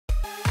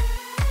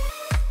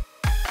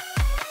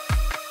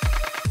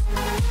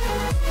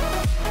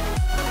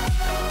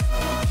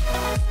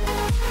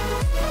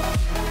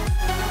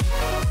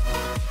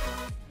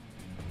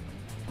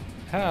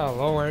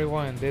Hello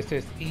everyone, this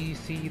is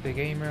EC the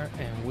Gamer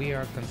and we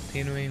are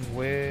continuing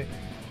with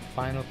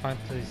Final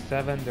Fantasy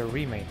VII the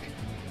remake.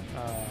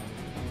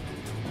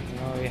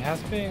 It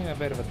has been a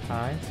bit of a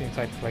time since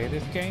I played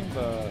this game,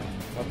 but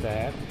what the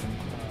heck,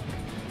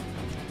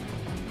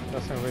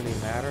 doesn't really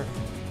matter.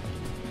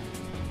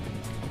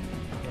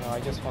 I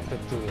just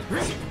wanted to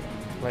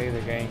play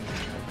the game.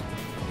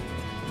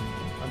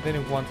 I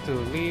didn't want to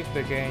leave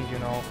the game,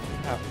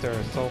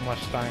 after so much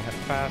time had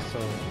passed,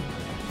 so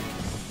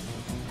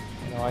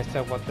I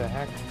said, what the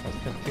heck, let's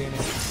continue.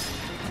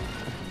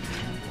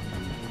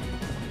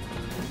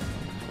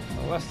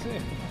 So let's see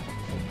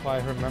if I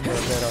remember a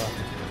bit of...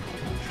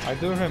 I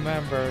do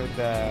remember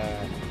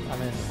that,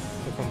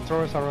 the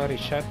controls already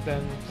shut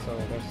them, so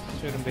there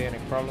shouldn't be any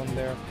problem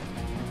there.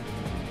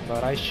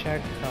 But I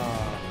checked,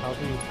 how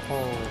do you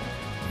call...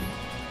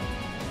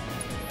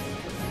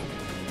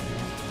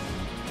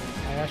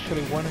 I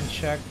actually went and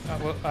checked,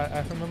 well,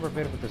 I remember a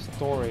bit of the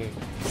story.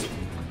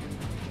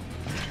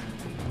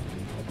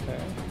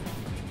 Okay.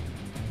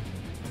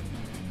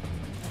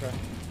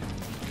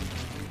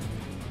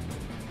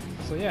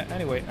 So yeah,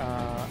 anyway,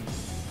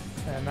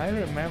 and I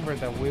remember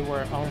that we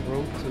were en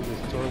route to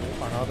destroy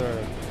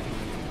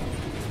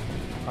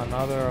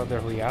another of the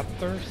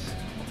reactors,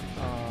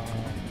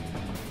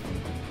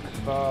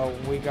 but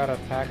we got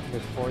attacked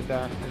before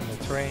that in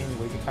the train.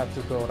 We had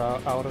to go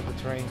out of the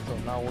train, so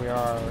now we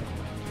are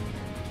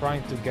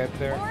trying to get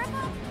there.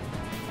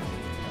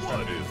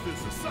 What is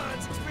this, a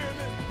science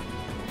experiment?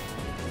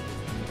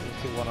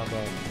 See one of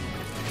those.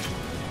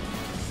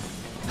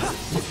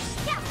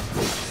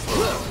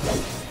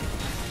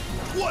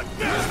 What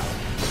now?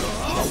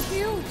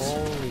 Huge.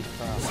 Holy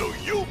crap. So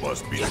you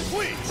must be the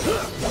queen.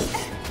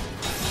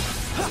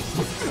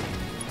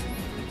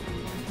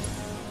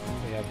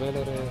 The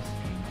abilities.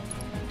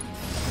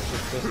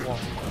 Just this one.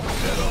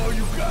 Is that all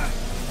you got?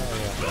 Oh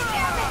yeah.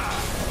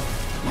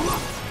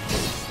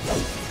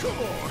 Come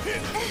on,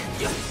 hit me.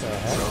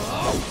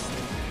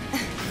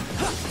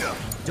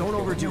 Don't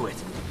overdo it.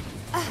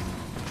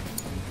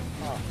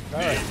 Oh,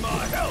 Need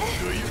my help,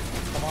 do you?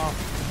 come on.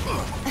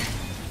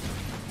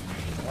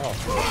 Oh.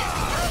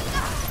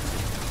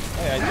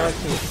 Hey, I tried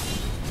to.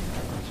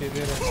 She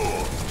didn't.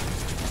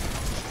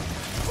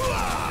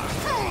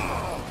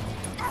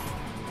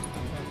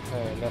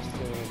 Okay, let's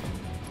do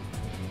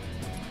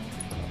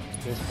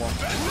this one.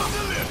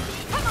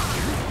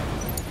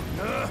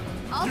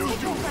 I'll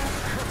take over.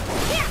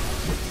 Here!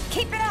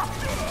 Keep it up!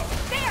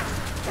 There!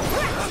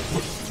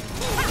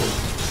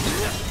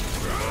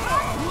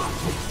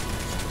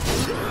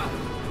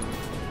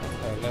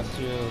 Okay, let's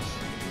use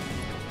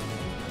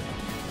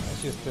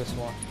this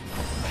one.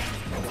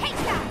 Take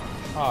that!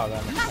 Oh,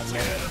 damn it. I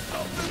made it.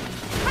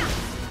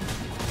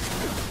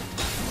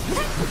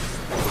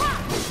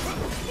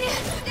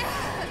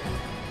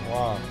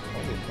 Wow,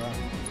 holy crap.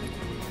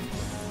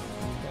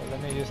 Okay, let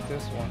me use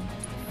this one.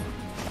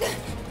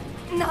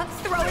 Not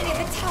throwing in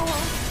the towel.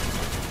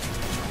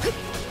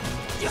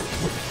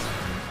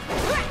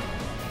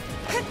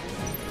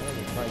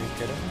 Holy crap, you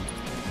kidding me?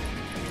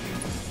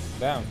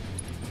 Damn.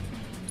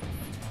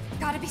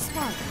 Gotta be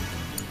smart.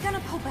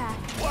 Gonna pull back.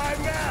 Why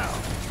now?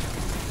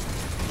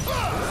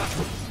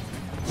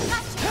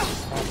 Gotcha.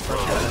 Oh,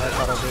 pressure the heck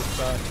out of this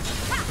guy.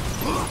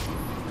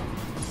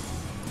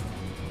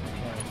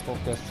 Okay,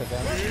 focus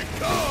again. Here it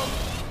comes.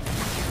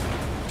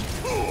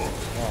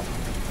 Wow.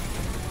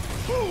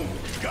 Ooh,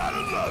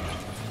 gotta love it.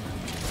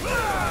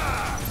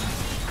 Ah!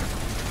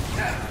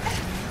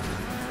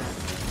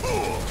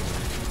 Ooh.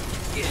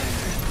 There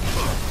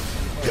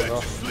you Get go.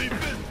 you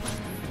sleeping.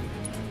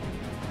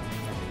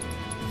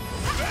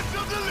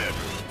 Special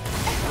delivery.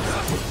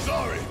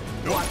 Sorry,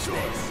 no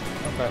choice.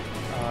 Okay,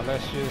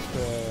 let's use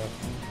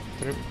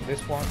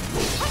this one.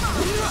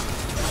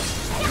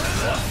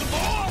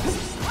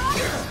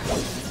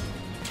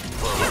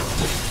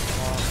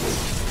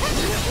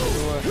 Do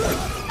it.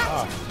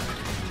 Ah,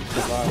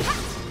 survive.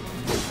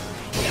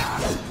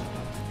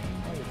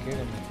 Are you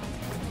kidding me?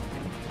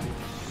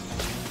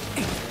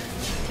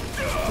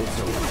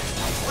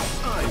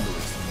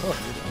 Oh,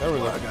 there we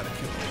go. I gotta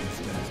kill these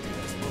guys.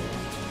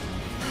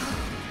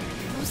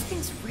 Those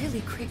things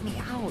really creep me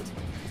out.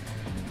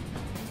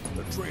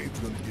 The train's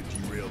gonna get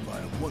derailed by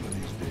them one of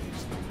these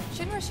days.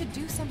 Shinra should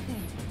do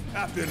something.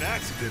 After an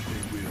accident,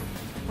 they will.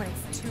 When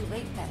it's too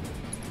late then.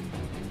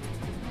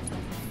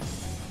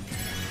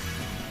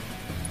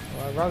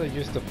 Well, I'd rather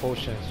use the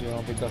potions,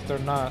 because they're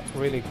not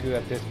really good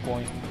at this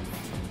point.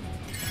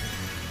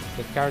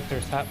 The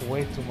characters have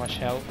way too much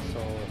health,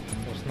 so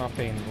there's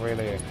nothing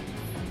really.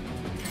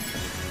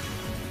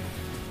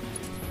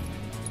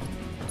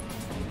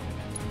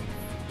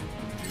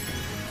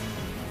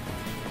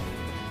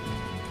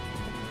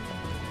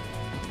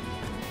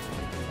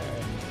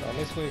 Okay, so at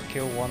least we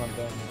kill one of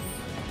them.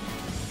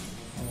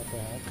 What the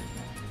heck?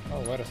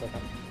 Oh, wait a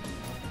second.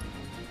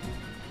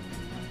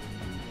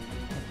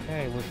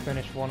 Okay, we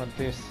finished one of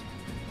this.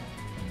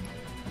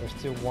 There's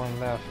still one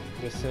left.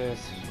 This is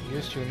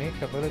use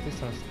unique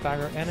abilities on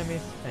stagger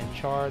enemies and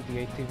charge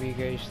the ATB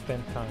gauge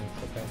 10 times.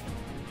 Okay.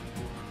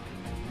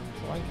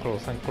 So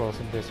I'm close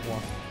in this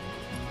one.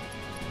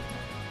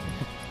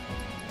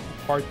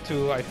 Part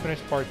 2, I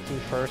finished part 2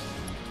 first.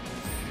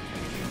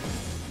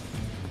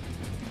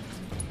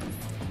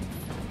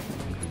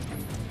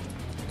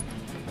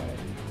 Okay.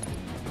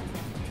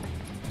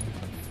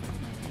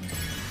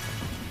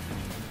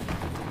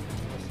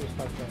 Let's see if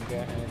I can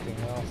get anything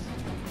else.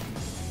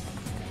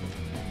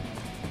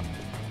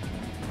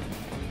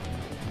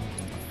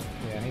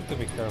 Yeah, I need to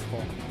be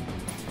careful.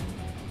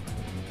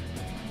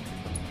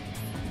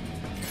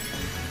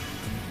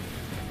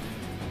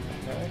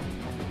 Okay.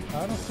 I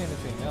don't see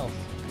anything else.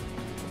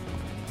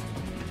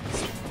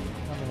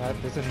 I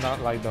mean, this is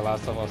not like The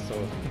Last of Us, so...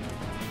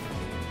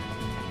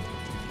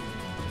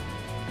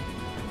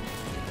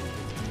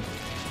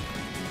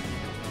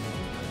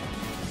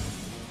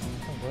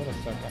 Oh, wait a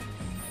second.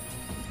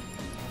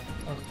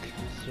 Okay,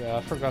 so yeah,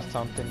 I forgot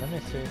something. Let me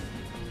see.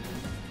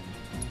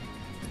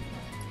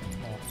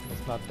 No,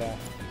 it's not that.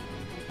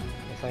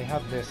 Yes, I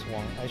have this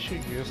one. I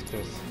should use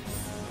this.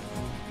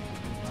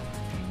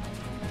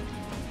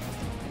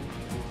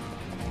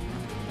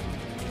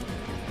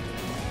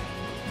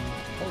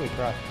 Holy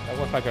crap, that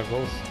was like a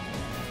ghost.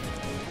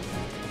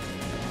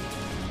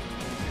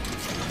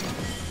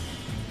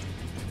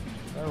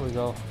 There we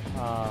go.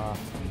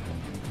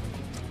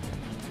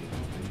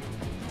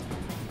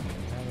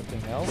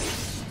 Anything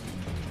else?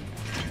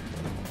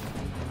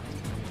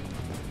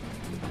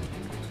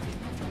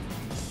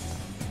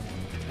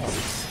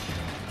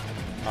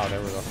 Oh,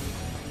 there we go.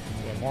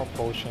 Yeah, more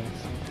potions.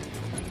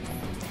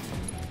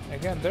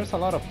 Again, there's a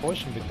lot of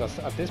potion because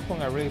at this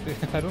point I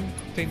don't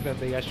think that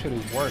they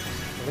actually work.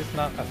 At least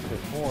not as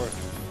before.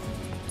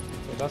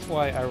 So that's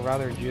why I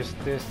rather use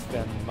this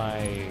than my...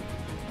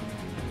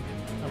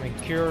 I mean,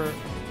 cure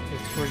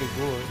is really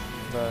good,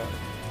 but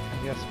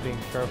I guess being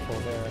careful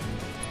there.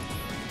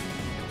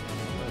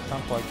 For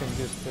example, I can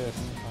use this.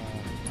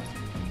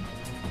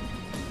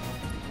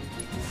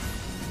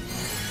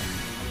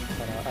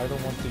 But I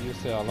don't want to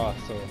use it a lot,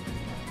 so...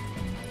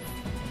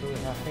 What do we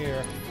have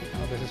here?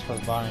 Oh, this is for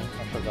buying,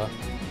 I forgot.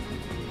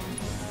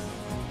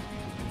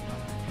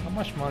 How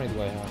much money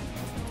do I have?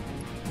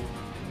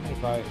 Let me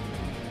buy.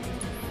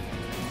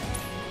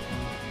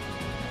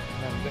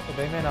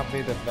 They may not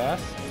be the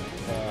best,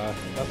 but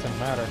it doesn't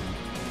matter.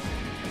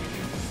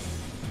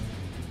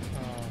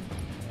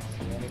 Let's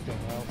see, anything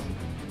else?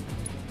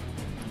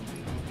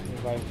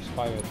 Maybe I just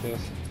buy with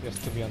this,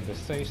 just to be on the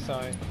safe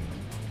side.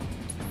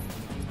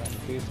 And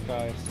these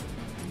guys.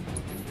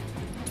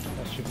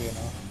 That should be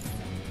enough.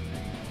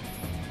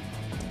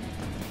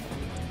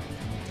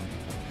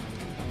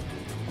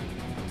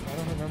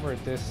 Remember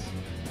this.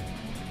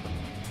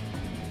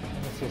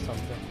 Let me see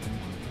something.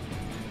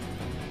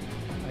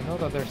 I know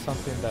that there's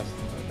something that's...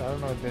 I don't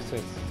know if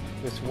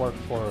this work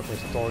for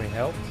restoring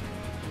health.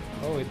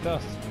 Oh, it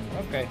does.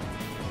 Okay.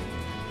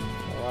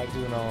 So I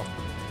do know.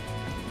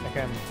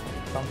 Again,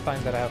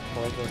 sometimes that I have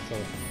forgot, so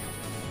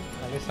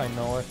at least I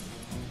know it.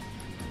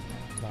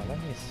 Now let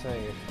me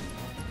save.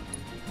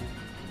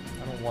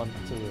 I don't want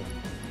to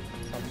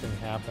something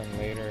happen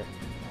later.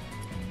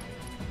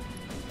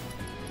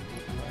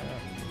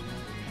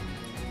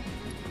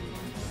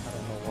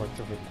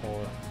 To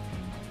record.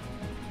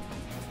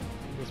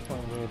 This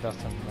point really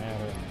doesn't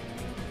matter.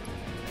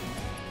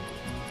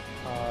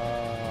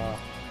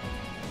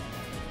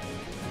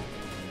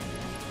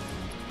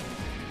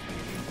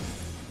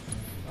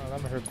 Let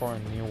me record a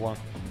new one.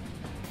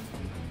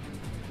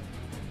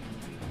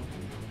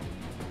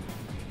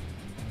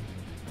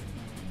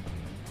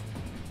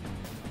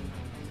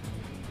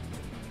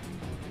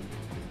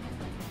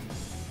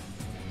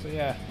 So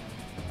yeah,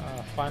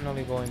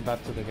 finally going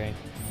back to the game.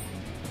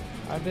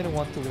 I didn't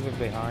want to leave it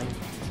behind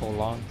so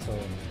long, so...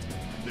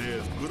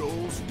 There's good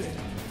old Stan.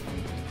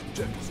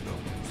 Check his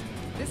numbers.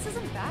 This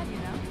isn't bad, you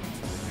know?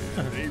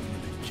 Yeah, they really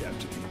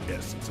captured the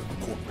essence of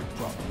corporate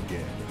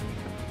propaganda.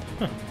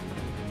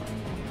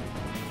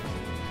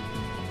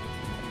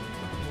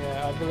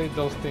 Yeah, I believe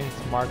those things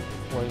mark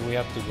where we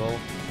have to go.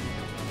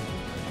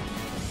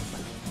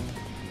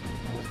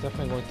 There's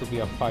definitely going to be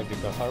a fight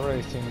because I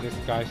already seen this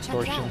guy's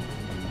torsion.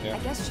 Yeah. I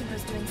guess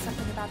Shinra's doing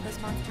something about those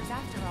monsters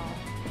after all.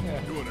 Yeah.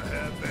 Doing a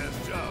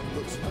half-assed job,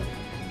 looks like.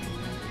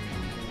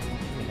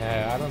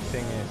 Yeah, I don't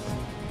think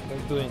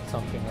they're doing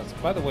something else.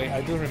 By the way,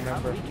 I do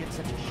remember... How did we get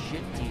such a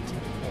shit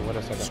detail? Oh, wait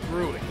a second.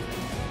 Screw it.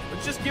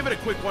 Let's just give it a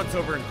quick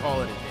once-over and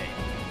call it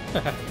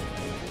a day.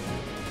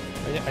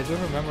 I do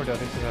remember that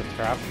this is a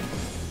trap.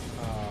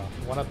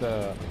 One of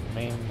the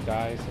main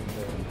guys in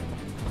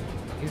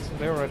the...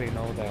 They already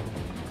know that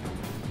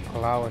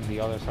Cloud and the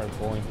others are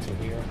going to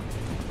here.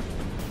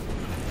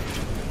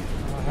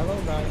 Hello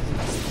guys.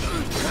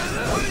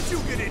 How did you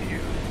get in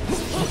here?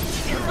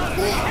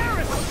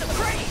 Harris with the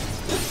brains!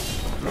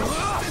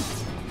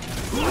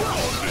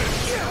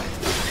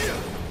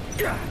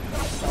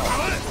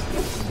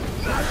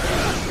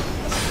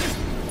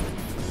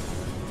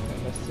 Okay,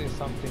 let's see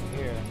something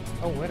here.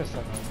 Oh, wait a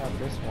second. I have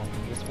this one.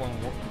 This one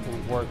will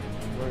work.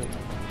 Let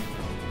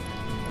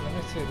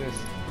me see this.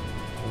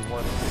 Will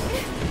work.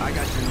 I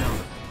got your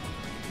number.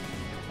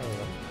 There we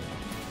go.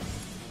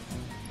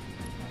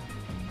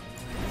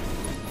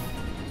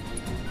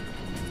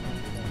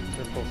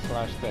 Knuckle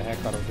slash the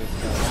heck out of this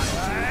guy.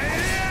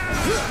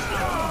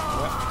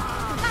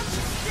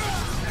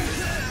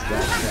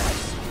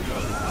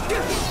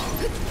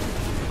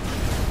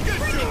 Get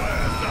your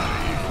ass out of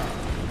here!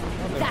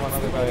 Oh, there's one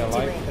other guy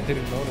alive. I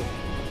didn't notice.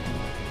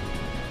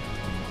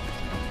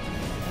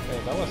 Okay,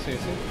 that was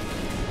easy.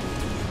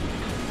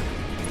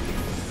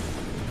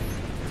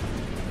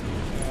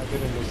 Yeah, I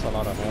didn't lose a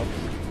lot of health.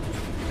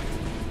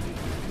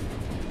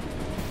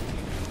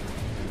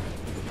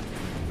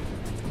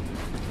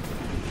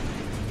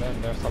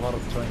 Then there's a lot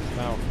of trains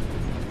now.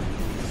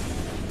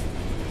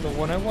 So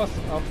when I was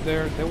up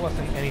there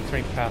wasn't any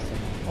train passing.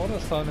 All of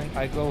a sudden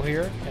I go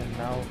here and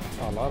now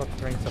a lot of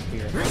trains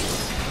appear.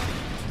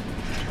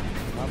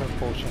 Another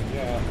potion,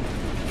 yeah.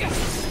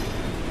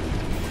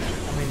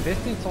 I mean, these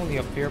things only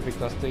appear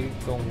because they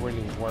don't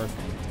really work.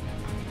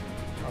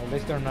 Or at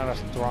least they're not as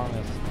strong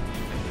as...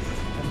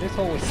 And this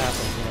always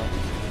happens, you know.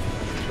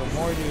 The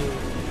more you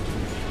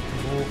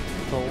move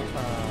through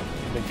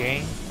the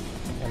game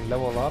and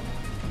level up,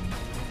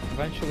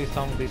 eventually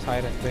some of these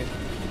items, they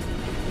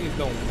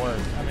don't work.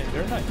 I mean,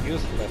 they're not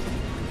useless.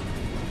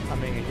 I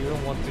mean, if you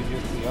don't want to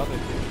use the other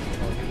things, you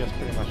know, you just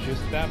pretty much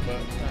use that,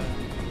 but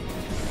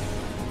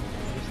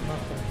there's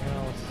nothing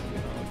else, you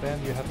know.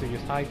 Then you have to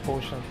use high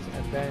potions,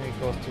 and then it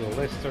goes to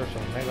elixers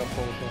or mega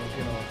potions,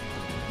 you know.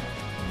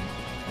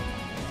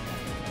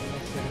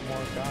 Let's see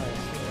more guys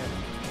here.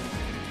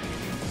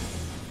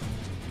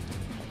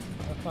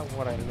 That's not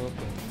what I'm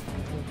looking.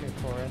 I'm looking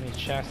for any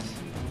chests.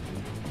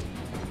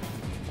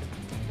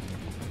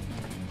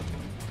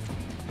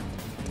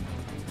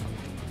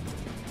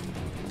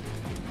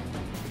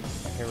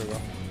 Here we go.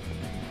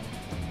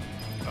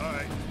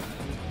 Alright,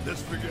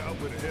 let's figure out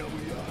where the hell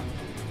we are.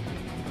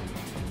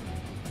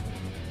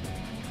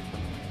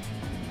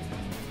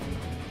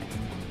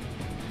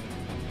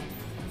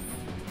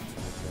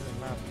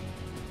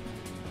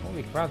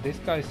 Holy crap, these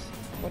guys,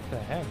 what the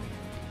heck?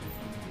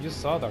 You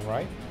saw that,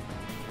 right?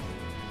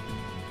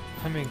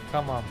 I mean,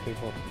 come on,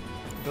 people.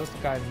 Those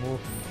guys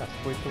move as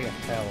quickly as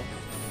hell.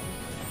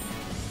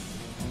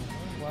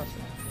 What was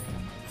it?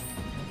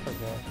 I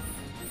forget.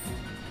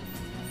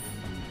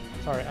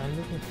 Sorry, I'm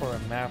looking for a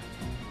map.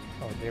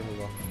 Oh, there we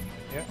go.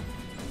 Yeah,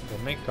 the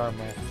main car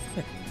map.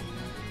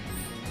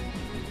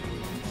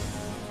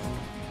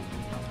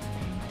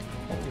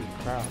 Holy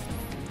crap.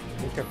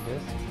 Look at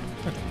this.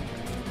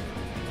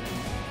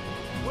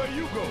 Where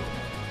you going?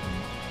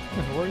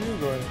 Where are you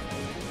going?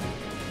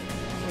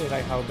 I really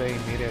like how they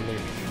immediately...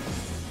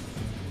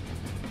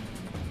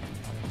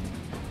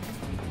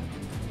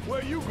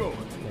 Where you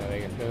going?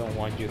 Yeah, they don't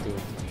want you to...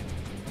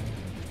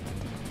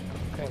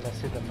 Okay, let's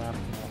see the map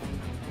now.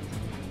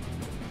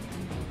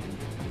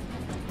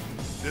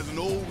 There's an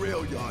old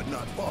rail yard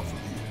not far from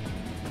here.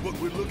 What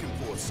we're looking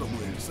for is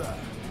somewhere inside.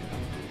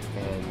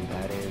 And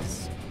that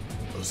is...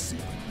 A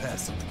secret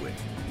passageway.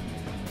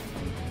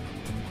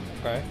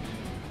 Okay.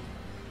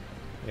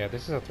 Yeah,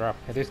 this is a trap.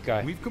 Hey, this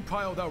guy. We've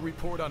compiled our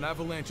report on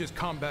Avalanche's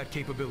combat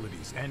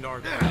capabilities and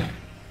our...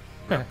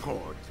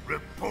 Report,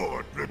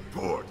 report,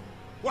 report.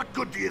 What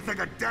good do you think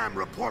a damn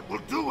report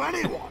will do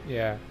anyone?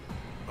 Yeah.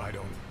 I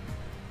don't...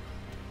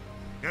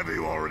 Have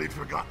you already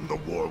forgotten the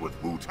war with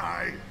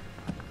Wu-Tai?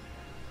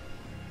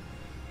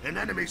 An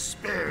enemy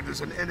spared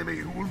is an enemy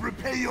who will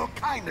repay your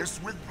kindness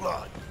with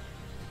blood.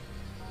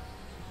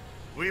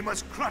 We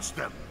must crush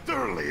them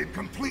thoroughly and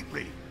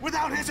completely,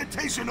 without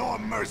hesitation or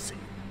mercy.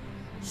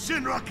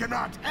 Shinra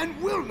cannot and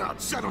will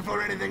not settle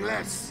for anything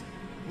less.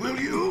 Will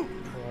you?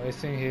 Well, I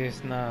think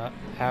he's not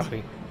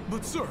happy.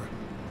 But sir...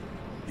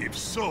 If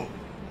so,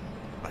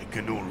 I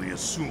can only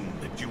assume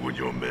that you and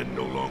your men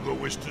no longer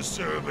wish to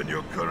serve in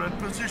your current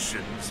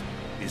positions.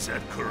 Is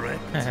that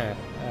correct?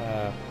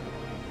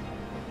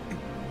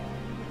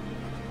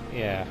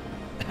 Yeah.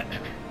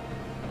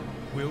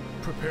 We'll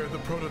prepare the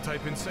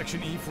prototype in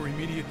Section E for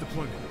immediate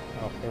deployment.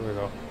 Oh, here we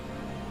go.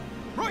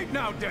 Right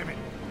now, damn it!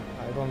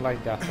 I don't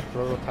like that. The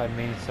prototype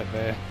means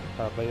a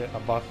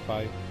boss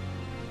fight.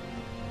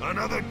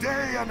 Another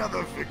day,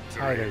 another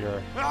victory.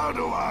 Heidegger. How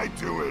do I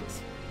do it?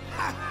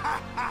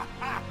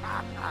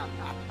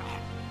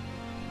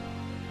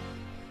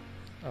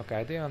 Okay,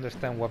 I didn't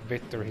understand what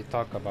victory he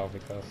talked about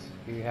because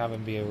he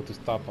haven't been able to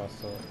stop us,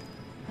 so...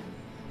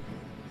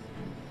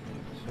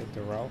 Shoot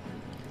the route.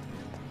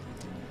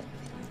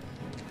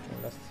 Okay,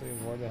 let's see,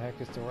 where the heck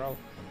is the route?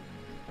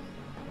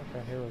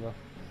 Okay, here we go.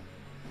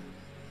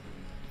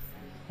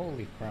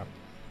 Holy crap.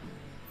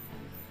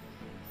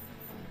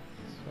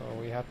 So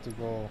we have to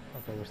go,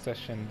 okay, we're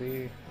session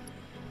D,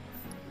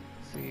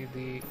 C,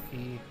 D,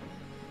 E.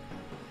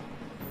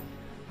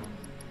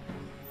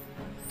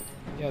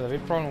 Yeah, the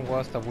big problem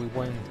was that we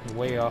went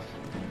way off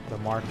the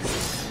mark.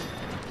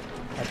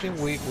 I think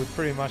we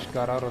pretty much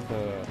got out of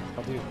the,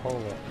 how do you call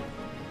it?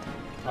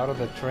 Out of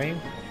the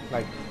train,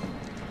 like,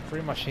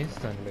 pretty much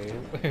instantly.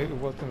 It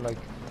wasn't like...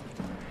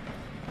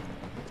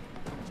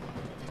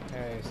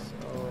 Okay,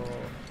 so...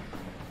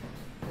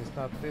 It's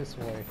not this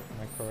way,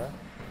 am I correct?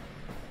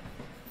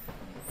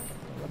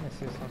 Let me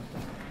see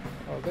something.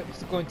 Oh,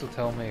 it's going to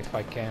tell me if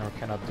I can or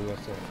cannot do it,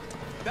 so...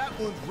 That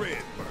one's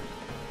red, Bert.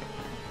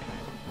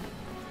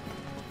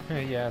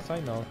 Yes, I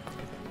know.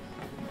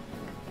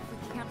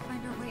 We can't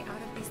find our way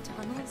out of these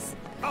tunnels.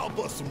 I'll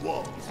bust some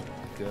walls.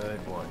 Good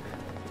one.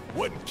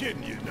 Wasn't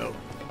kidding, you know.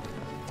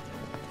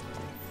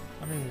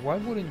 I mean, why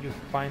wouldn't you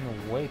find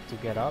a way to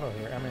get out of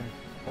here? I mean,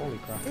 holy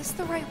crap. This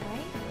the right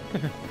way?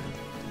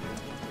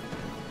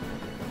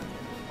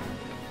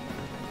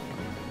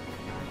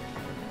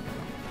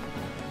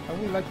 I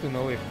would like to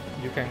know if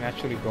you can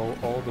actually go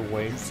all the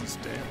way. You see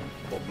stamp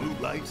or blue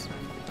lights?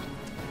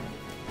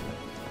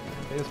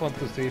 I just want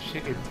to see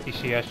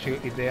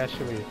if they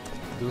actually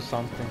do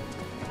something.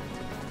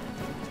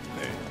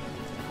 Man,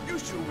 you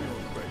sure we on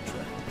the right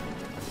track?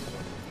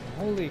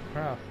 Holy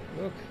crap!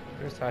 Look,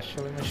 there's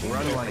actually machine.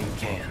 Run gun. while you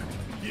can.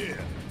 Yeah,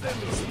 that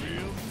looks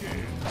real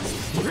scared.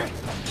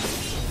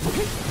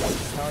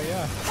 Oh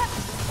yeah.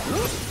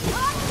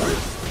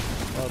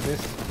 Well,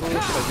 this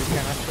proves that you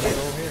can actually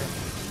go here.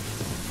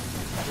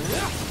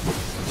 Yeah,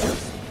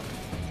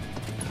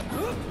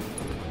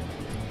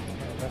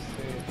 let's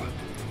see.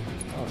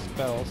 Oh,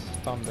 spells,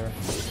 thunder.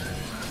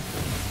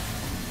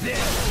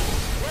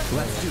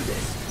 Let's do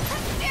this.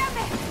 Damn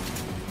it!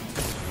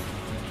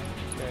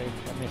 Okay,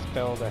 let me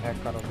spell the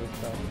heck out of this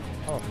guy.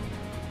 Oh,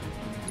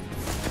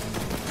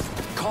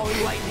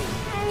 Calling lightning.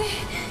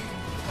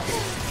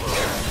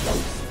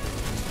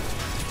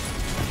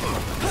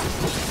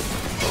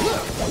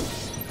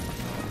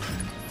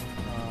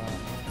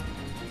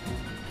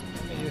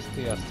 let me use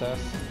the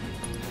assess.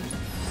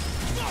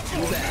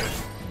 Do that.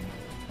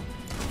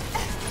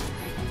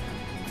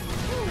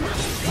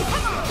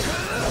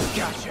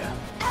 Gotcha.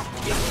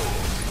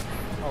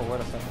 Oh, wait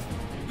a second.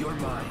 You're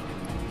mine.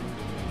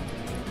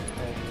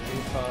 Okay,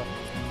 these are.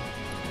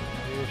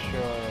 You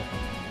sure?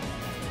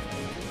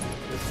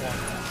 This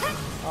one.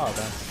 Oh,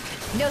 then.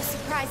 No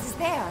surprises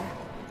there.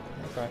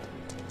 Okay.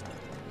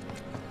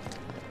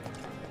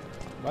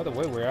 By the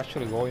way, we're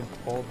actually going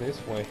all this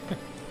way.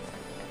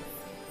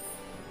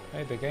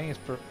 Hey, the game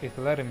is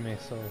letting me,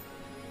 so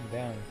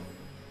damn.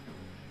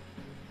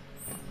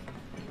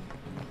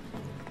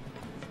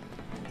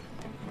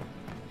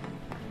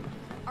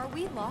 Are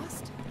we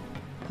lost?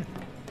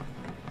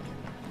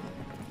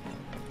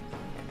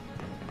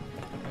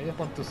 I just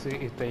want to see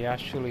if they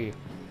actually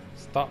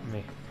stop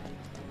me.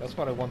 That's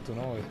what I want to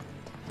know.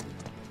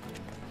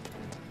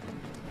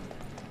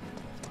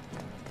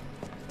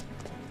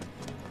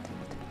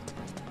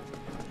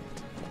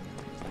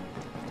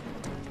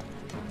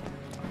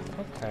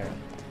 Okay.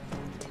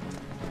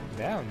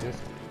 Damn, the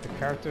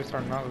characters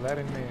are not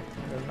letting me.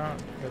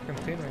 They're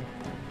continuing.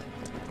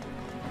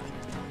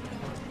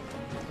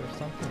 Is there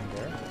something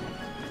there?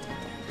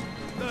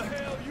 The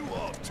hell you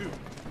off to?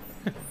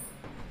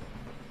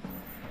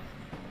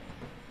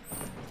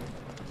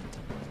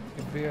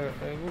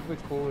 It would be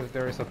cool if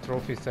there is a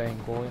trophy saying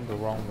going the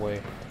wrong way.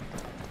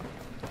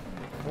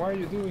 What are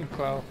you doing,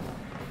 Cloud?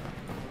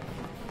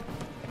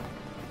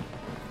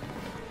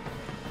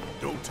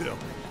 Don't tell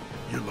me.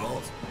 You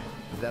lost?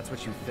 If that's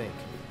what you think,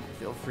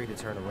 feel free to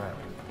turn around.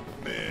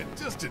 Man,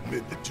 just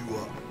admit that you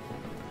are.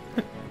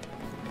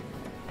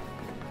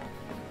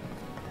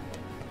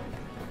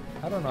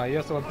 I don't know, I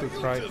just want to You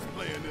try. just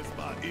playing this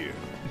by ear.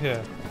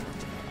 Yeah.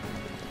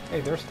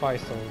 Hey, there's five,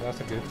 so that's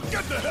a good thing.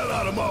 Get the hell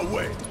out of my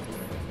way!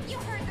 You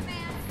heard the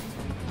man.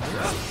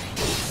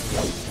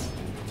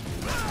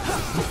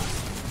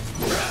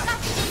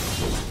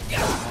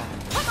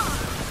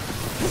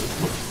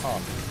 Oh.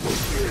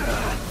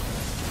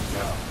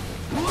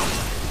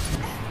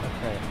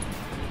 Okay.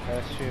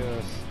 Let's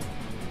just...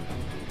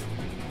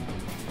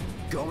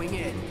 Going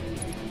in.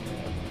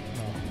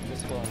 No,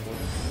 this one would...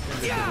 I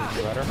think this would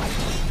be better.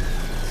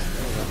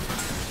 There we go.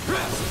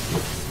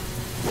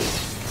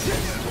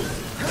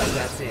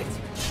 That's it.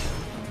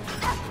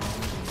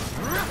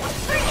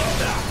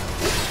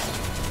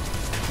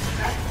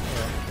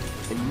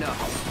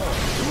 Enough. Oh,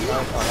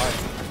 guy's alive.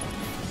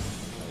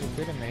 Are you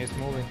kidding me? He's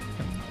moving.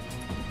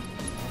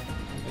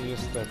 I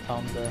used the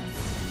thunder.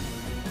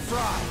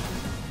 Fry.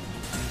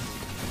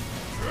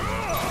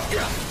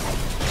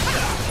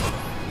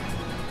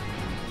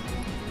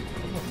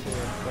 Let's see.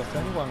 Does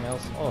anyone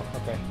else? Oh,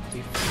 okay.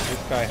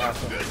 This guy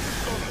has it. There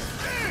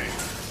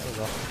we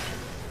go.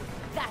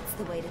 That's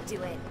the way to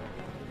do it.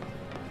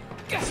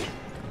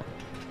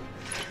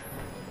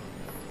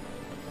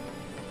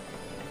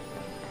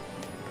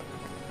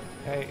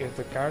 Hey, if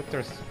the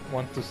characters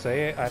want to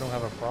say it, I don't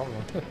have a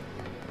problem.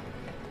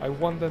 I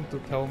want them to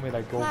tell me,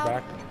 like, go Cloud,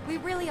 back. we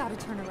really ought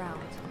to turn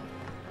around.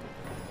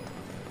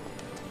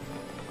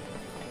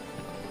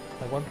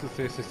 I want to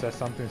see if it says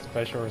something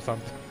special or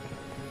something.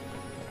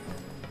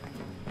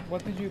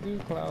 What did you do,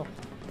 Cloud?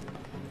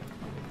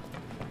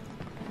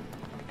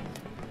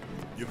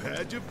 You've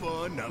had your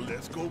fun, now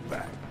let's go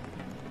back.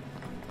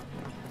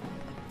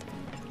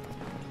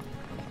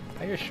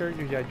 I assure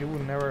you that you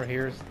will never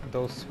hear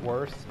those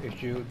words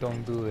if you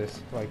don't do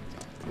this. Like,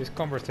 this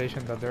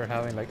conversation that they're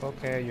having, like,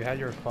 okay, you had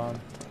your fun.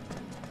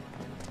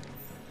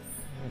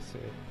 Let me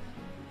see.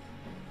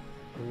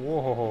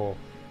 Whoa.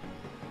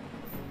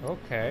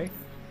 Okay.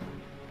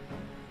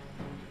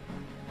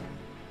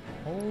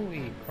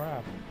 Holy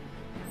crap.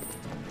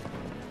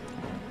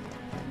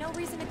 No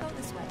reason to go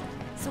this way,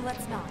 so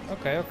let's not.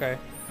 Okay, okay.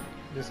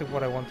 This is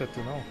what I wanted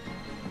to know.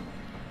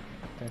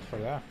 Thanks for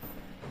that.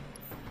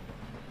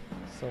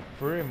 So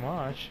pretty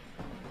much,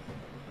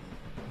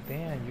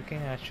 damn, you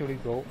can actually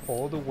go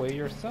all the way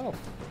yourself.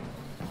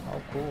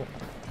 How cool.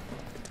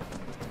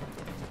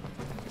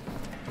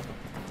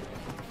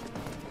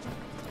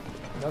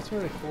 That's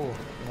really cool,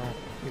 you know,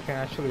 you can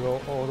actually go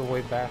all the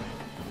way back.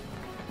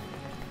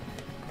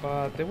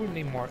 But they will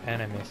need more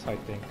enemies, I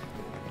think.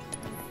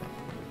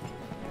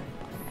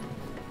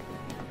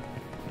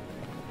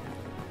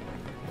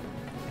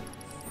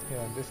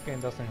 Yeah, this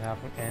game doesn't have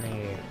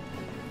any,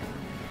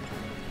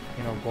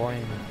 you know,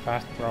 going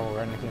fast travel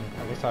or anything.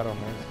 At least I don't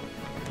know.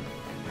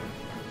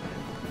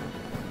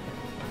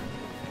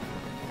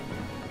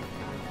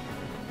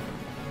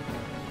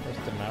 Where's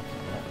the map?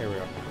 Oh, here we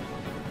are.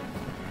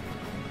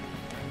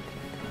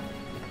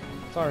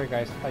 Sorry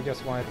guys, I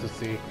just wanted to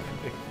see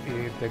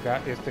if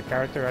the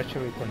character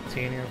actually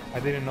continue. I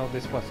didn't know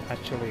this was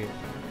actually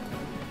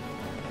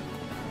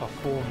a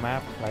full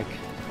map, like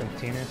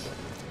continuous.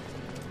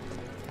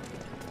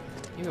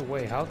 Either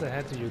way, how the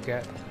heck do you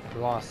get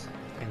lost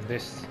in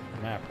this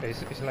map?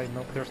 It's like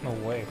no, there's no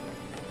way.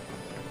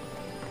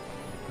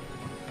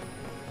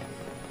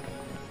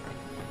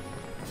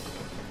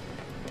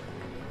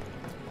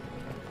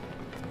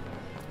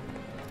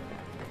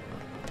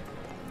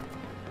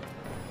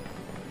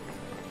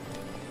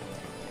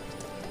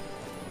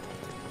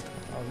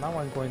 Oh, now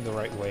I'm going the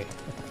right way.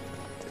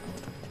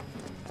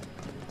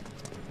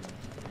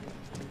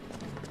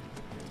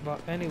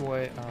 But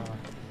anyway,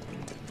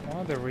 one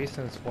of the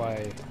reasons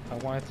why I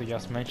wanted to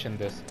just mention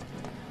this,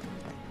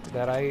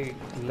 that I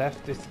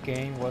left this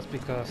game, was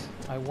because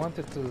I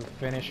wanted to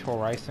finish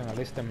Horizon, at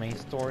least the main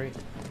story,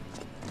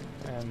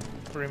 and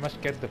pretty much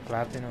get the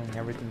platinum and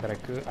everything that I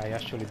could. I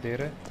actually did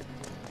it.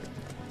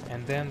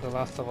 And then The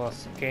Last of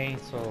Us came,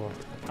 so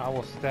I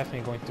was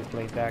definitely going to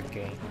play that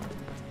game.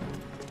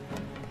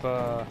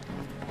 But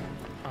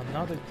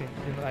another thing,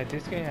 you know, like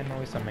this game I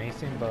know is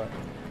amazing, but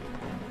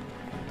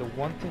the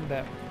one thing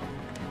that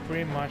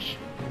pretty much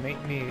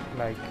made me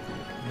like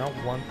not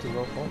want to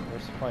go. Oh,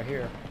 there's a fight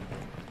here.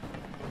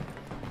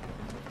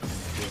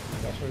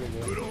 That's really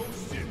good. Good old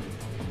shit.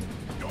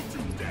 Don't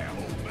you dare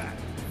hold back.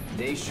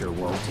 They sure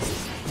won't.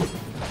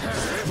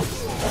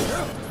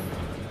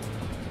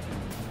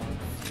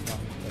 No,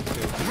 let's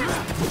do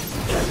it.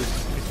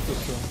 It's too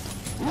soon.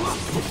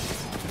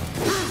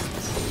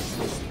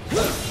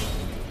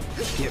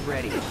 Get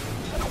ready.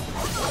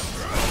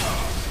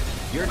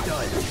 You're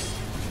done.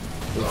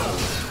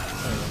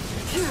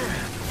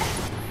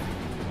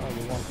 Oh,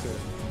 you want to?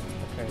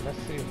 Okay, let's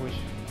see which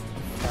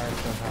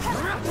character has.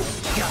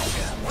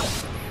 Gotcha.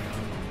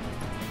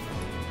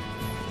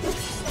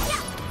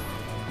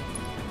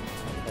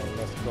 Okay,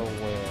 let's go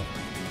with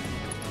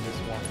this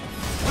one.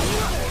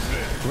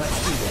 Let's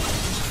do this.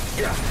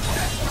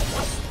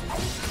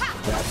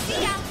 That's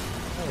that.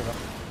 There we go.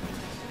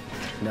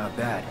 Not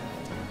bad.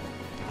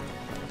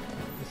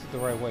 This is the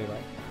right way,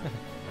 right?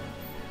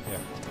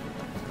 Yeah.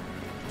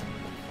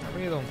 I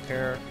really don't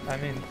care. I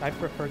mean, I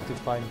prefer to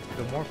fight.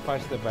 The more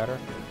fights, the better.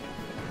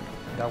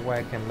 That way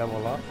I can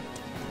level up.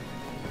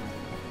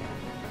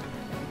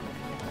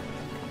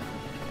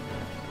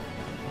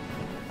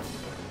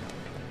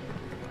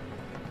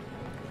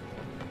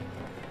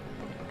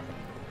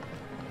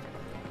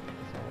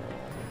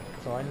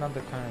 So I'm not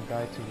the kind of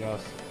guy to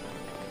just,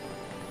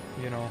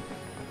 you know,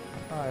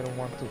 I don't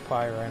want to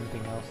fight or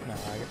anything else. No,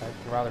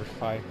 I'd rather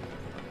fight,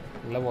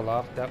 level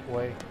up that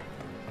way.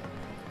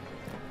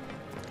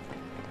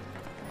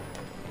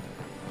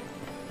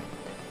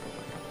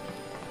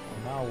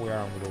 Now we are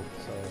on loop,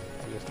 so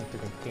we just need to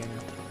continue.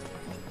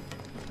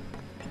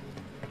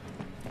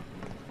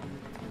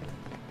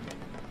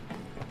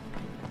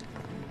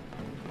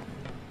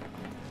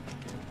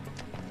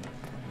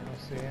 I don't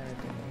see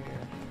anything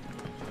here.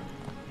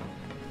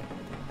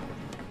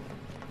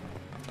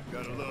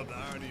 Gotta love the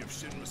irony of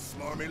Shinra's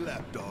smarmy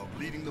lapdog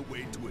leading the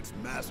way to its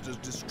master's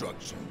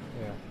destruction.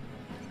 Yeah.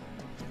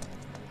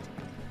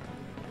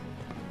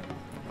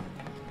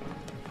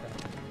 Okay.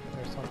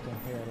 There's something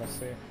here, let's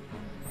see.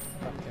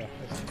 Yeah,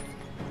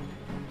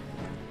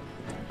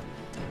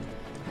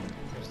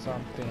 there's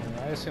something.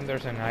 I assume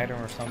there's an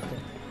item or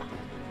something.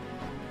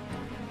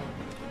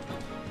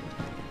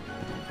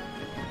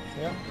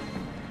 Yeah.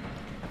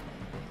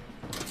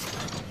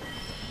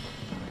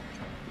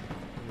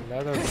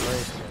 Leather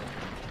bracer.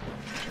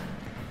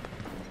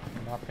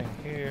 Nothing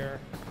here.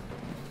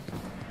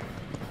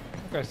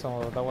 Okay,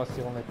 so that was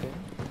the only thing.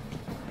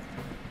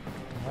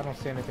 I don't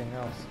see anything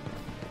else.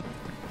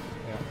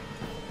 Yeah.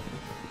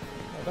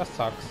 Oh, that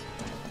sucks.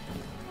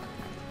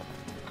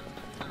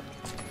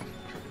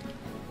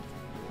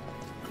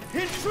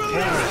 Holy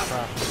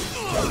crap.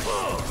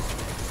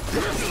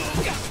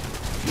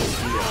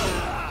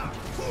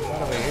 What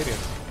are they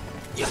idiots?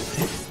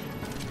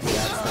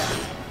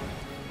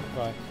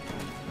 Bye.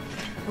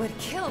 Would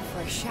kill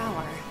for a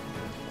shower.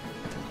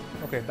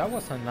 Okay, that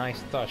was a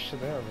nice touch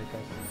there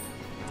because...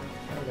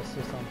 Oh, let's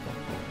see something.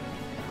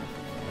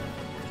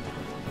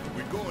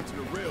 We going to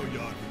the rail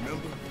yard,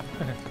 remember?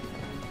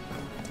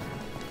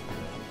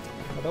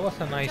 But that was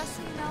a nice. Just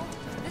so you know,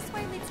 this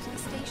way leads to the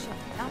station,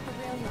 not the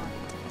rail yard.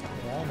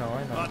 Yeah, I know,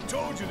 I know. I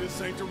told you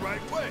this ain't the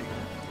right way.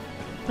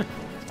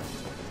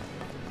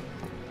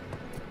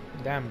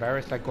 Damn,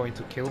 Barry's like going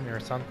to kill me or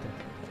something.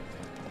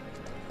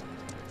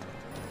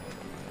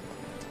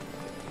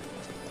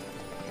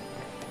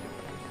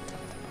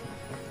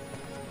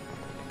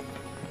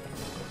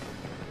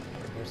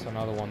 There's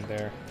another one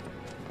there.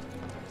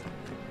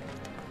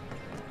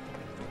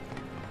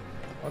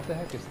 What the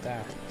heck is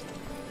that?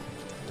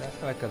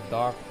 That's like a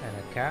dog and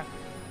a cat?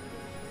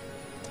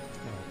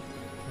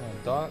 No,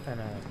 a dog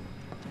and a...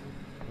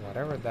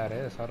 whatever that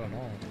is, I don't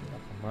know.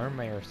 Like a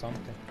mermaid or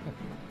something.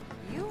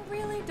 You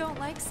really don't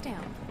like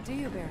Stamp, do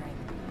you, Barry?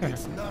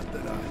 It's not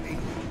that I hate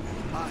it.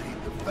 I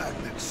hate the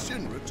fact that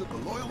Shinra took a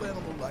loyal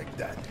animal like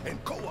that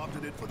and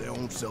co-opted it for their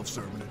own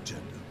self-serving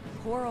agenda.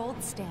 Poor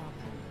old Stamp.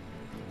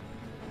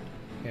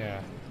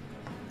 Yeah.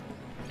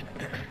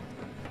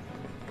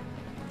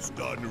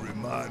 Starting to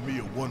remind me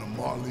of one of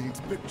Marlene's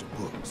picture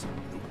books.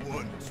 The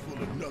one that's full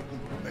of nothing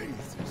but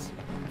mazes.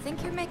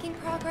 Think you're making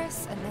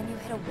progress, and then you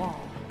hit a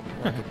wall.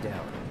 Knock it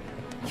down.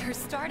 You're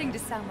starting to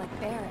sound like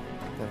Barry.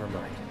 Never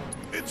mind.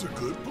 It's a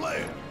good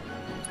plan.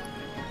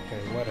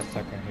 Okay, wait a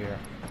second here.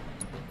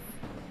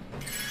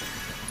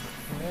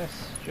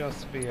 Let's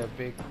just be a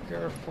bit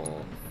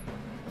careful.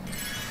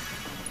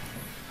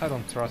 I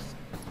don't trust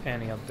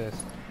any of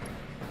this.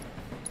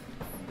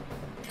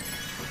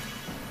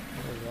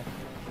 There we go.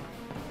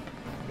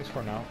 At least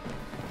for now.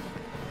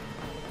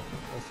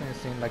 Doesn't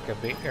seem like a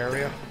big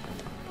area.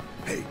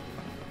 Hey,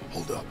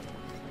 hold up.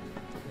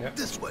 Yep,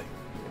 This way.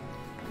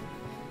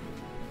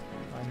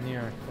 I'm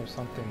near. There's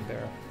something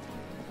there.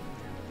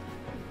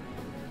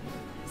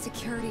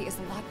 Security is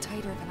a lot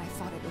tighter than I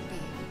thought it would be.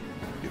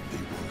 If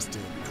they want to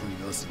stand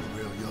between us and the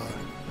rail yard,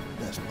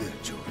 that's their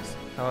choice.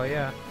 Oh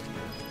yeah.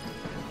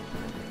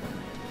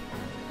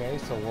 Okay,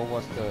 so what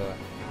was the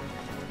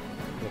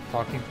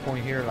talking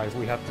point here? Like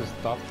we have to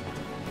stop.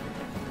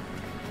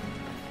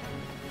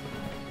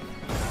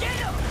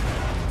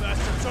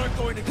 Bastards aren't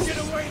going to get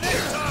away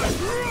this time!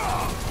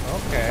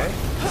 Okay.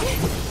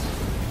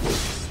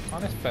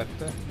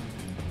 Unexpected.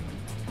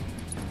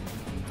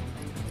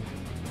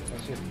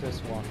 Let's use this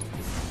one.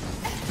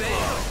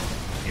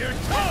 You're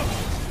tough!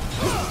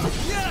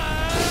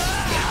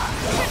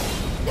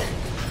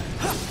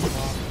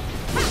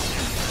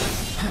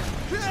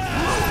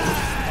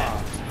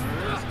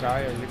 This guy,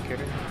 are you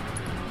kidding me?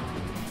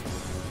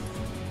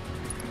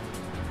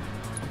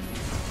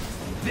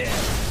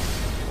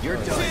 You're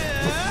done.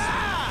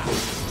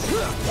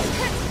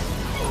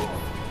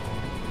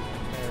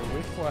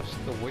 We flushed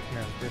the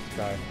weakness, this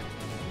guy.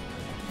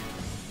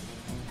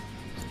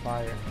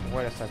 Fire.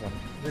 Wait a second.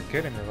 You're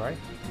kidding me, right?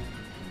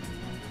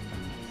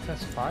 It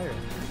says fire.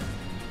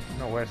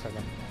 No, wait a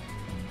second.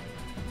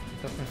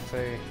 It doesn't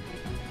say.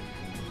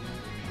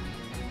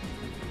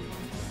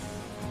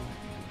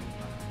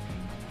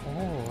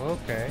 Oh,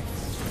 okay.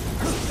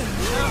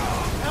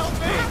 Help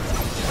me!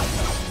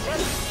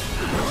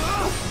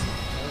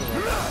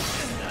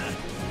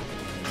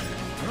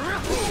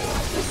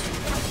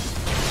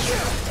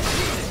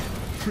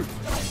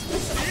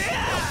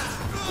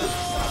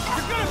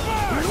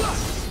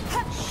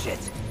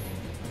 Shit.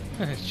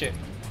 Shit.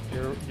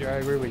 I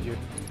agree with you.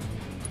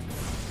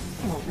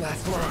 Won't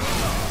last long.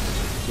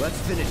 Let's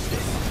finish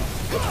this.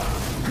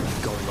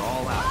 Going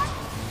all out.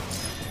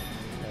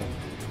 Okay.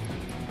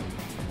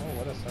 Oh,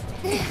 what a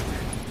second.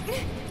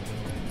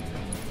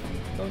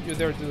 Don't you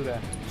dare do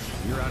that.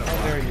 You're out of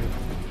How dare you?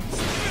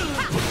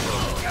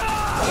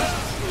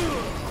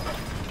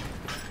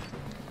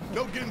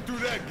 No getting through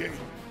that gate.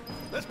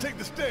 Let's take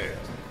the stairs.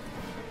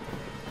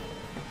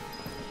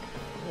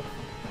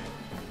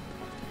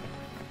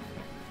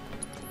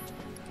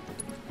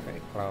 Okay,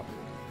 Cloud.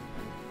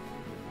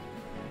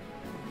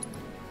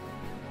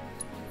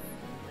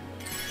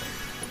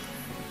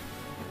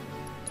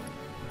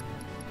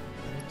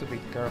 I need to be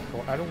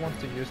careful. I don't want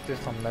to use this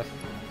unless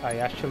I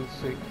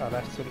absolutely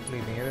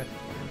need it.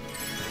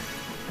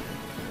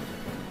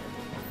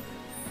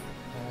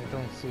 I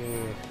don't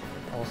see.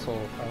 Also,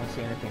 I don't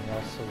see anything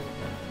else. So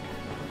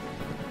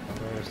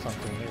there is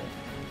something here.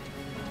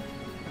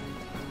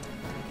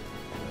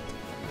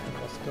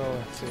 Let's go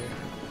and see.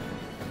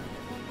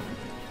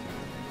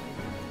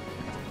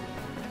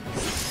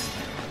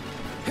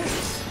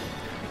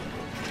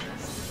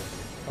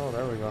 Oh,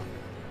 there we go.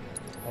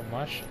 How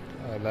much?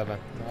 11.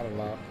 Not a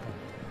lot.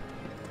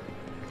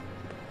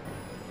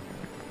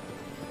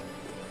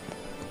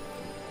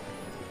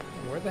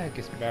 Where the heck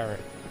is Barry?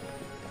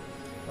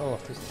 Oh,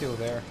 he's still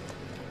there.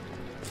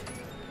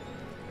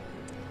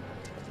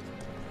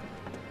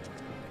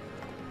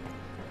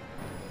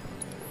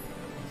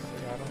 Let's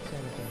see, I don't see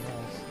anything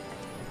else.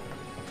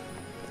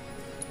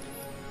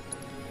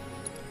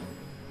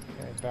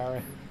 Okay,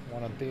 Barry,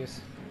 one of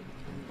these.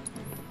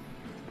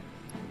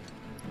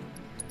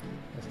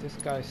 Is this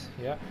guy's?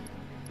 Yeah.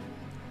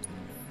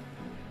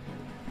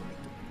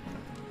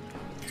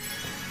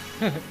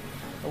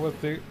 I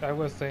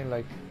was saying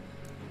like,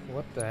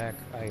 What the heck?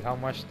 How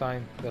much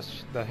time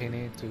does he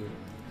need to?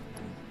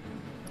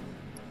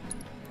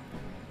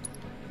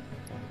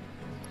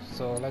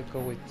 So let's go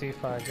with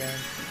Tifa again.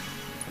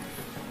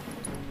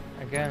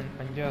 Again,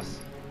 I'm just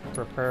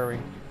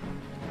preparing.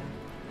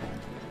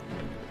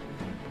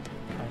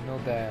 I know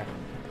that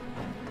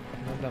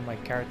my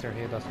character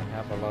here doesn't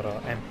have a lot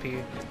of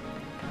MP.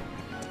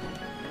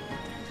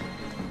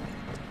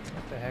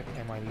 What the heck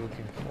am I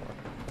looking for?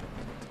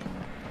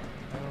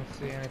 I don't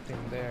see anything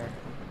there.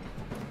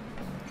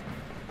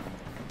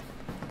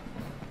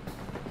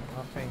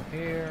 Nothing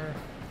here.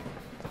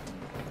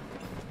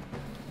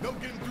 No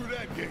getting through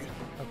that gate.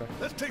 Okay.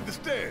 Let's take the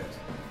stairs.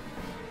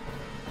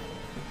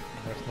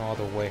 There's no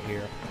other way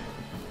here.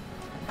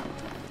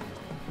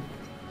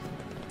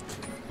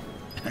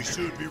 We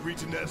should be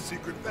reaching that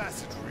secret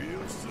passage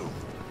real soon.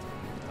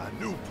 I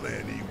knew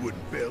Plan E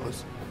wouldn't fail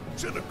us.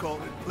 Should have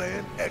called it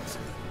Plan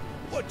Excellent.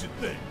 What you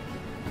think,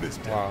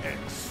 Mr. Wow.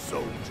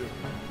 Ex-Soldier?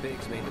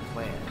 Biggs made the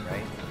plan,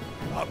 right?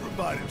 I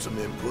provided some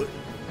input.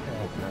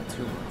 Hope not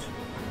too much.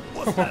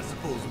 What's that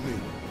supposed to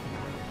mean?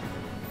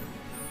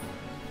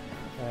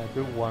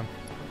 Good one.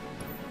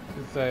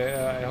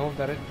 I hope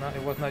that it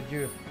was not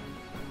you.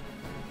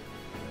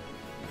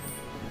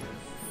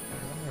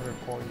 Let me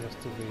record just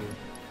to be.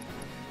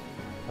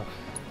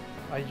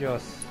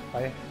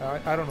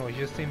 I don't know.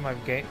 You see my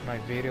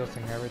videos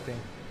and everything.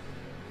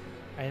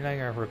 I'm like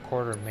a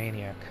recorder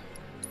maniac.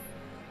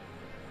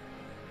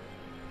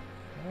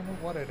 I don't know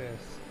what it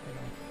is. You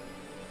know,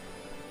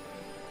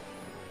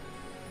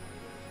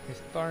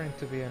 it's starting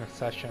to be an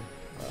obsession.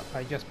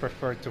 I just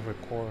prefer to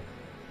record.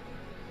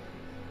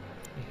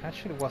 It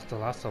actually was The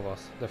Last of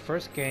Us. The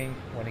first game,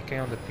 when it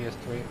came on the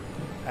PS3,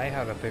 I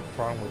had a big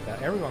problem with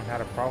that. Everyone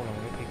had a problem.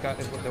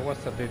 There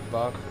was a big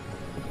bug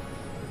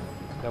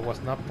that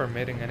was not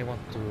permitting anyone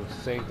to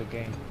save the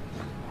game.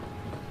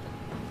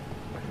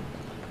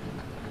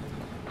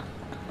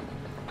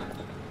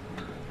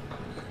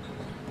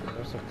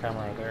 There's a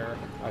camera there.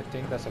 I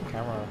think that's a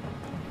camera.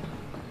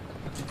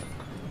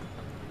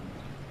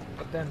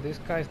 But then these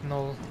guys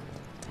know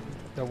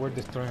that we're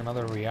destroying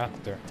another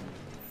reactor.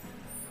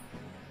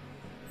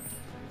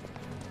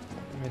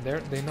 I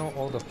mean, they know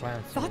all the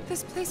plans. So Thought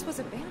this place was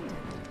abandoned.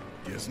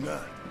 Guess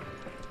not.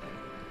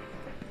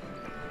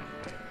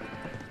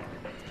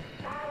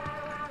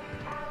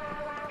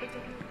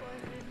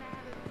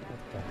 what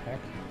the heck?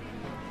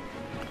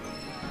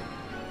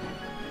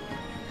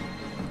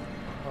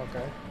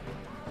 Okay.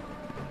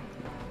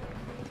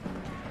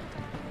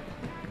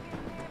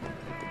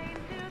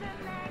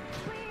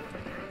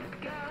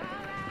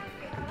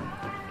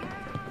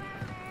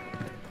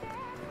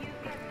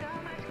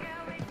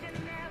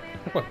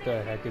 What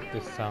the heck is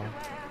this sound?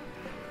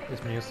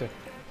 This music?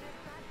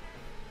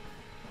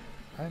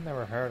 I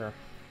never heard her.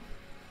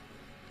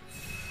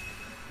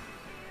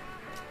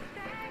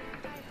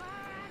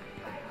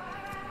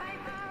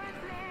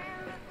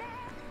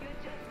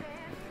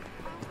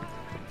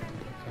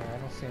 Okay, I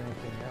don't see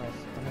anything else.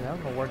 I mean, I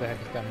don't know where the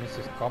heck is that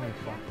music coming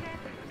from.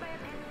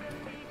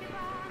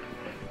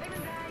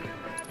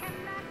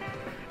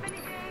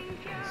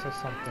 It says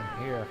something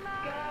here.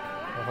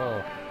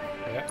 Oh,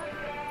 yeah.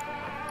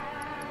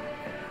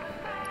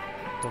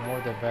 The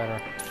more the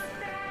better.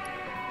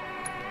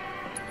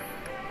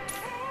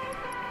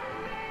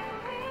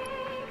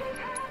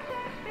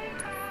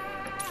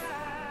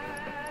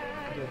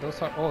 Yeah, those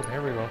are. Oh,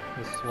 there we go.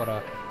 This is what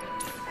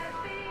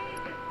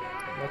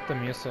What's the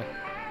music?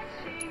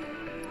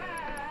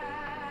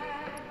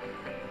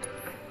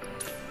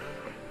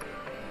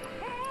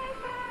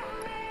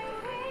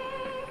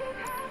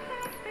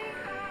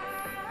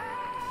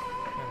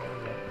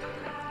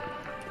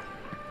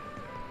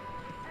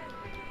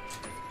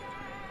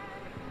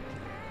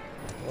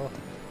 Oh.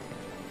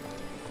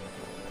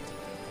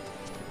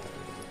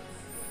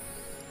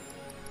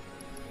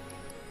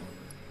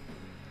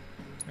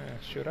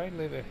 Should I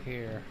leave it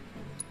here?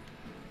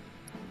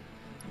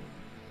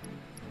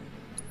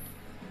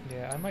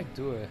 Yeah, I might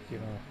do it, you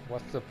know.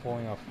 What's the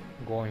point of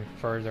going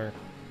further?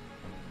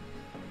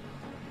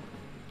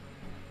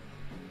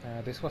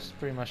 This was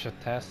pretty much a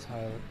test.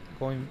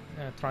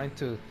 Trying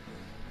to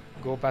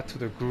go back to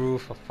the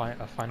groove of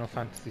Final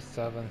Fantasy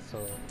VII,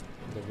 so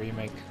the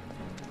remake.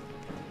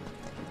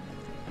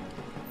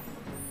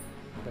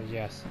 But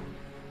yes,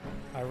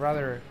 I'd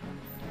rather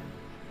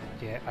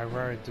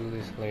do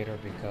this later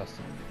because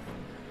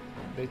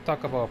they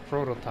talk about a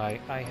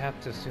prototype. I have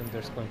to assume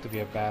there's going to be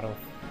a battle,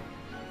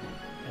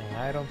 and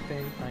I don't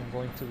think I'm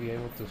going to be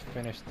able to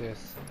finish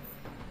this,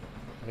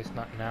 at least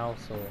not now,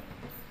 so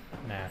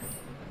nah.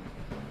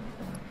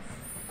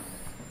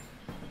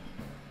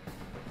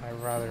 I'd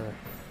rather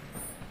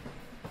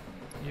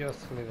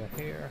just leave it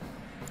here.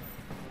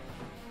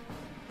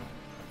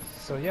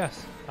 So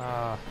yes,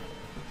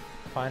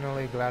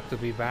 finally glad to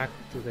be back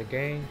to the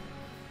game.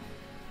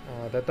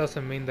 That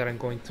doesn't mean that I'm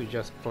going to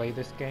just play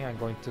this game. I'm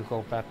going to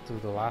go back to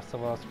The Last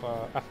of Us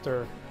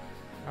after,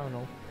 I don't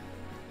know,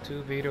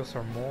 2 videos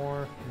or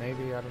more,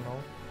 maybe, I don't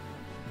know.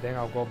 Then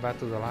I'll go back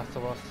to The Last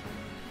of Us.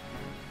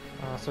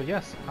 So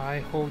yes, I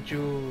hope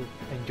you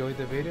enjoyed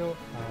the video.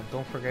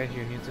 Don't forget, if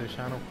you're new to the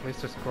channel, please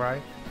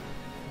subscribe,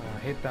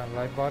 hit that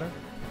like button,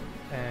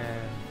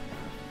 and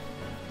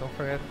don't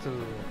forget to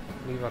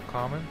leave a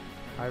comment.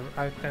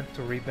 I tend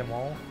to read them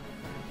all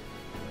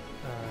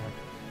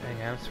and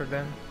answer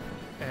them.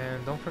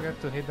 And don't forget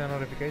to hit the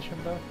notification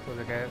bell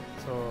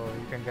so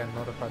you can get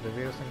notified the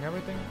videos and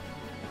everything.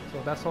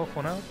 So that's all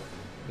for now.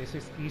 This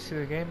is Easy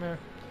the Gamer,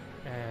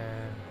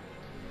 and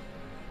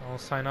I'll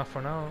sign off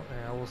for now,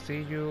 and I will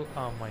see you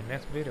on my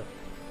next video.